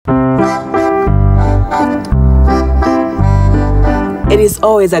It is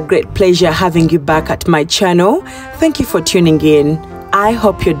always a great pleasure having you back at my channel. Thank you for tuning in. I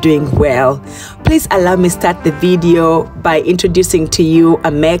hope you're doing well. Please allow me start the video by introducing to you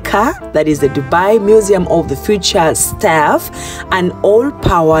Ameka, that is the Dubai Museum of the Future staff, an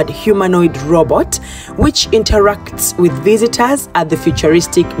all-powered humanoid robot which interacts with visitors at the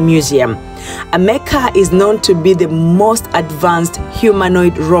futuristic museum. Ameka is known to be the most advanced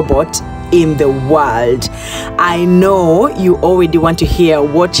humanoid robot in the world. I know you already want to hear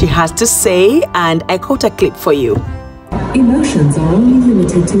what she has to say, and I caught a clip for you. Emotions are only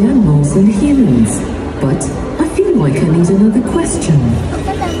limited to animals and humans, but I feel like I need another question.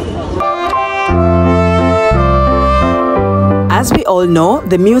 As we all know,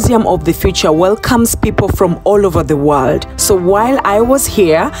 the Museum of the Future welcomes people from all over the world. So while I was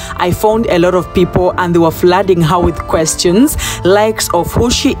here, I found a lot of people and they were flooding her with questions, likes of who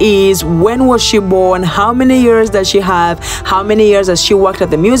she is, when was she born, how many years does she have, how many years has she worked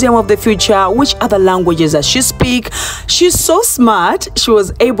at the Museum of the Future, which other languages does she speak. She's so smart, she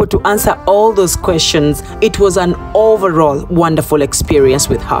was able to answer all those questions. It was an overall wonderful experience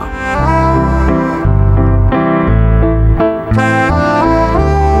with her.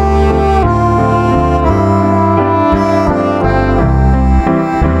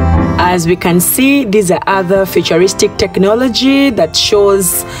 As we can see, these are other futuristic technology that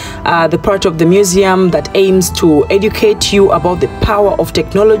shows the part of the museum that aims to educate you about the power of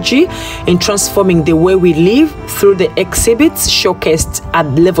technology in transforming the way we live through the exhibits showcased at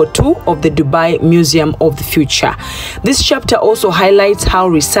level 2 of the Dubai Museum of the Future. This chapter also highlights how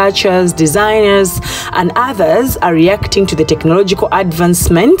researchers, designers, and others are reacting to the technological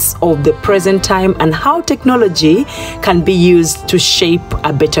advancements of the present time and how technology can be used to shape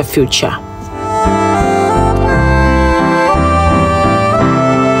a better future.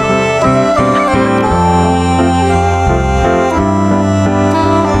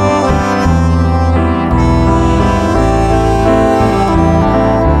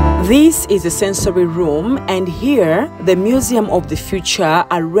 This is a sensory room, and here the Museum of the Future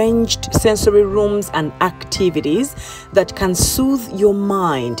arranged sensory rooms and activities that can soothe your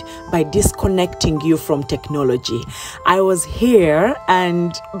mind by disconnecting you from technology. I was here,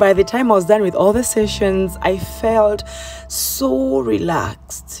 and by the time I was done with all the sessions, I felt so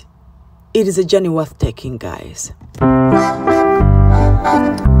relaxed. It is a journey worth taking, guys.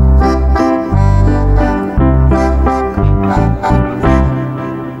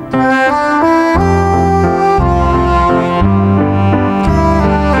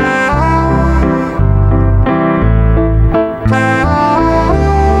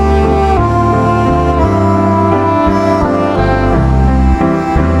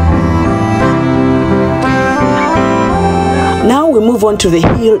 Now we move on to the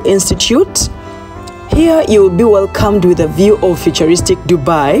Hill Institute. Here you will be welcomed with a view of futuristic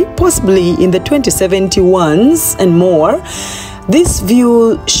Dubai, possibly in the 2071s and more. This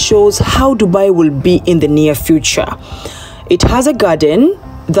view shows how Dubai will be in the near future. It has a garden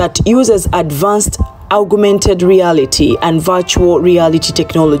that uses advanced augmented reality and virtual reality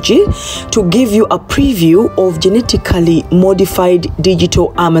technology to give you a preview of genetically modified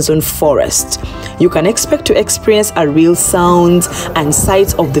digital Amazon forest. You can expect to experience a real sounds and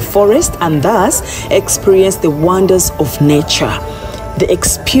sights of the forest and thus experience the wonders of nature. The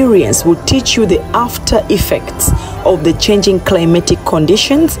experience will teach you the after effects of the changing climatic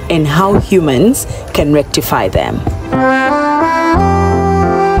conditions and how humans can rectify them.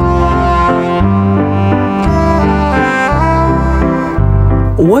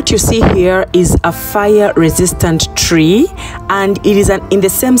 What you see here is a fire-resistant tree, and it is in the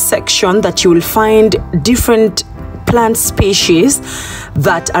same section that you will find different plant species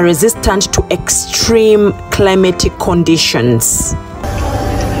that are resistant to extreme climatic conditions.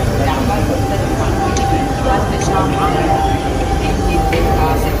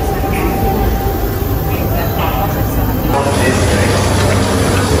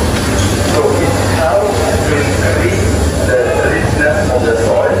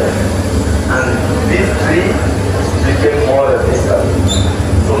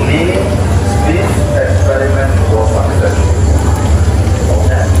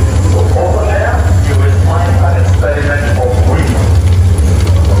 Over there, you will find an experiment of wind.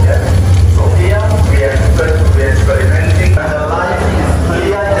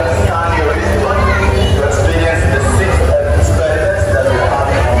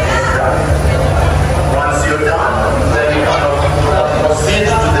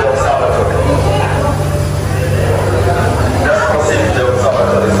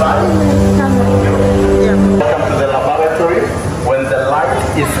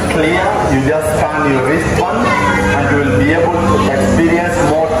 clear, you just scan your wristband and you will be able to experience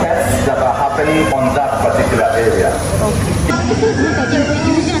more tests that are happening on that particular area.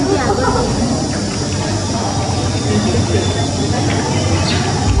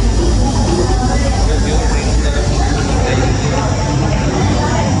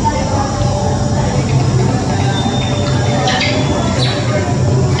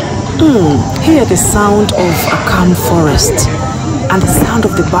 Hear the sound of a calm forest and the sound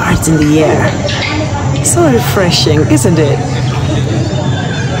of the birds in the air. So refreshing, isn't it?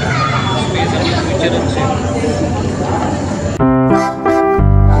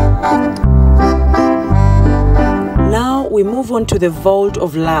 Now we move on to the Vault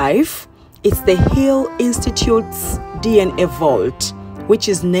of Life. It's the Hill Institute's DNA Vault, which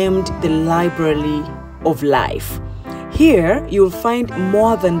is named the Library of Life. Here, you'll find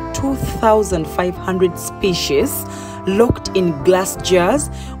more than 2,500 species locked in glass jars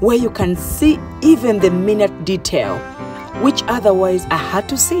where you can see even the minute detail, which otherwise are hard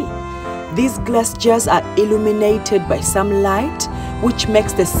to see. These glass jars are illuminated by some light, which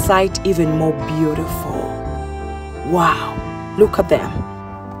makes the sight even more beautiful. Wow, look at them.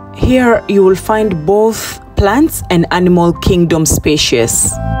 Here, you will find both plants and animal kingdom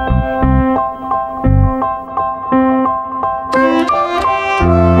species.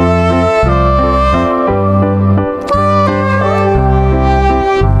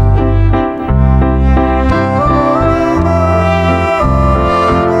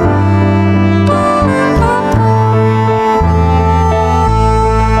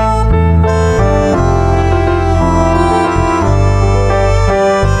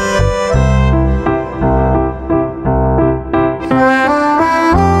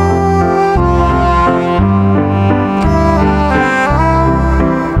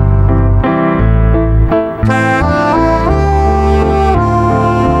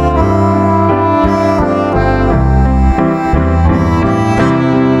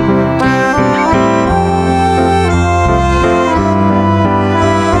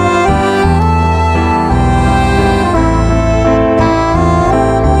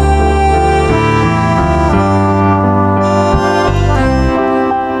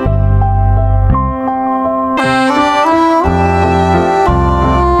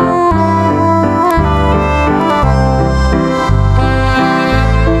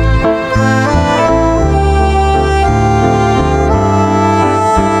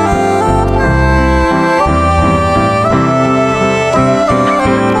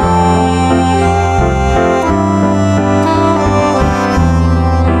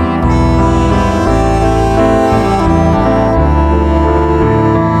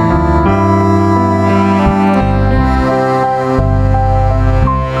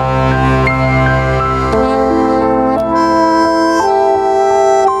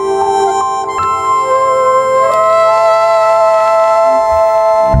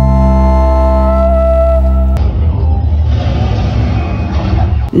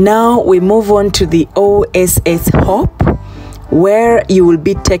 Now we move on to the OSS Hope, where you will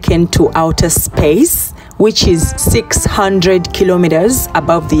be taken to outer space, which is 600 kilometers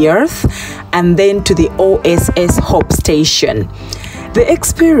above the Earth, and then to the OSS Hope station. The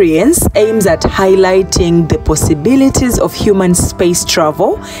experience aims at highlighting the possibilities of human space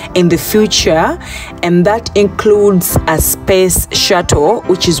travel in the future, and that includes a space shuttle,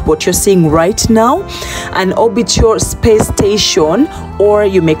 which is what you're seeing right now, an orbital space station, or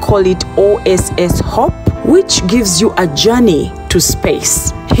you may call it OSS Hope, which gives you a journey to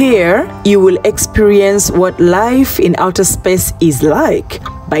space. Here, you will experience what life in outer space is like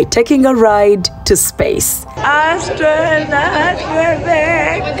by taking a ride to space. Astronaut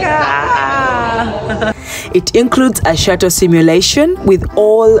Rebecca! It includes a shuttle simulation with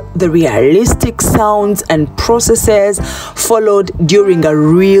all the realistic sounds and processes followed during a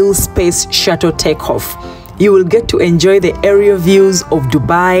real space shuttle takeoff. You will get to enjoy the aerial views of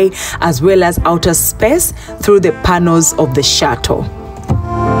Dubai as well as outer space through the panels of the shuttle.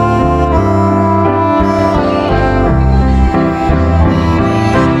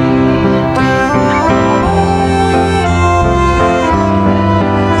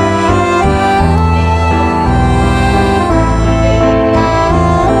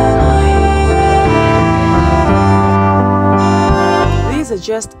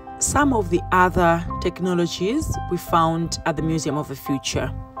 Just some of the other technologies we found at the Museum of the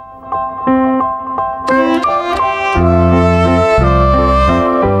Future.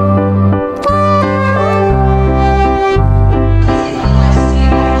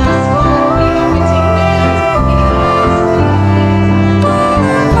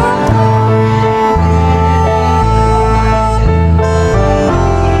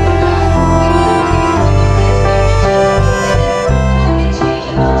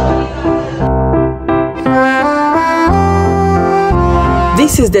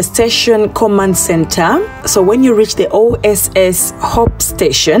 is the station command center. So when you reach the OSS Hope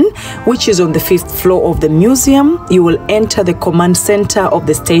station, which is on the 5th floor of the museum, you will enter the command center of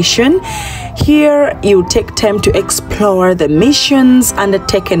the station. Here you take time to explore the missions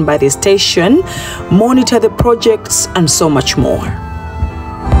undertaken by the station, monitor the projects, and so much more.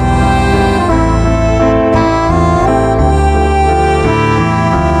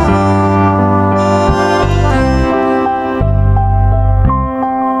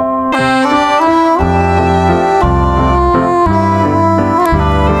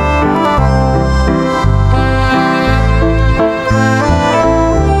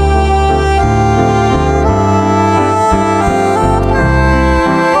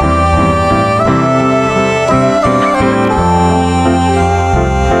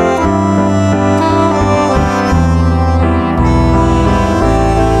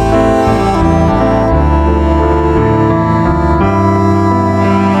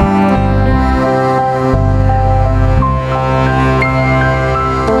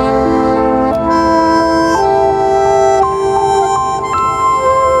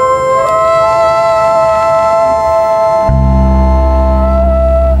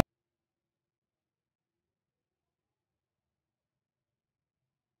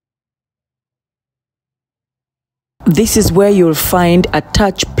 This is where you'll find a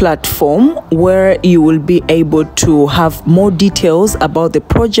touch platform where you will be able to have more details about the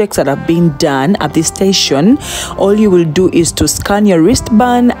projects that have been done at this station. All you will do is to scan your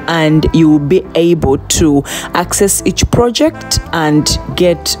wristband and you will be able to access each project and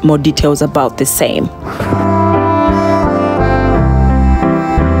get more details about the same.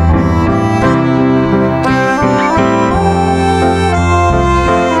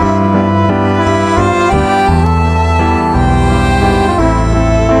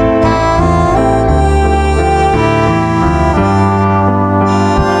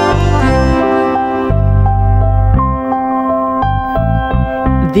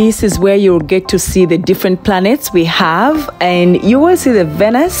 This is where you'll get to see the different planets we have, and you will see the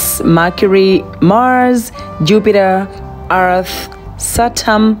Venus, Mercury, Mars, Jupiter, Earth,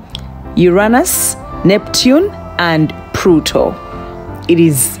 Saturn, Uranus, Neptune, and Pluto. It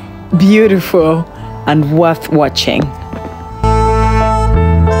is beautiful and worth watching.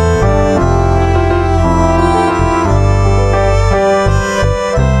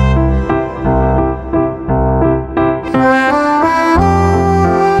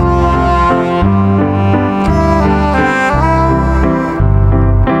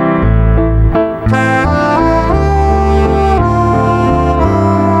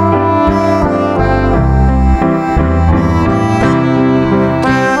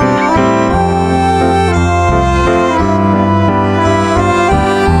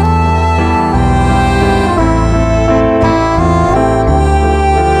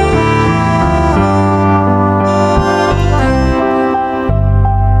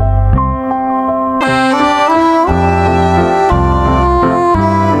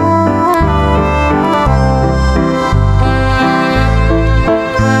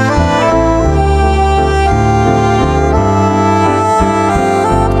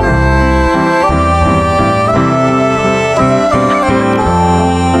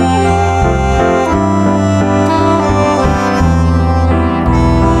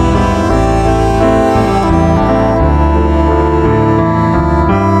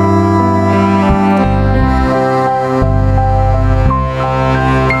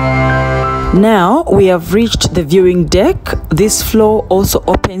 Now we have reached the viewing deck. This floor also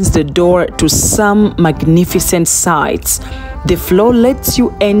opens the door to some magnificent sights. The floor lets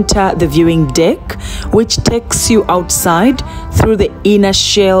you enter the viewing deck, which takes you outside through the inner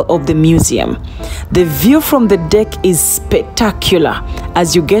shell of the museum. The view from the deck is spectacular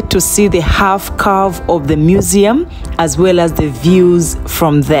as you get to see the half curve of the museum as well as the views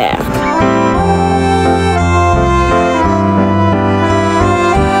from there.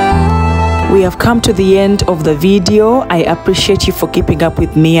 We have come to the end of the video. I appreciate you for keeping up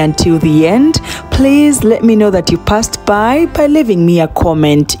with me until the end. Please let me know that you passed by leaving me a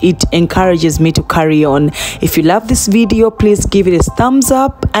comment. It encourages me to carry on. If you love this video, please give it a thumbs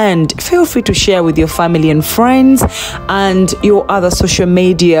up and feel free to share with your family and friends and your other social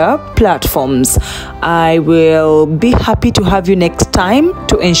media platforms. I will be happy to have you next time.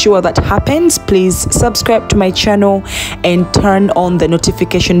 To ensure that happens, please subscribe to my channel and turn on the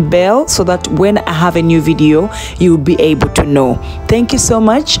notification bell so that when I have a new video, you'll be able to know. Thank you so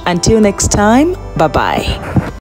much. Until next time, bye-bye.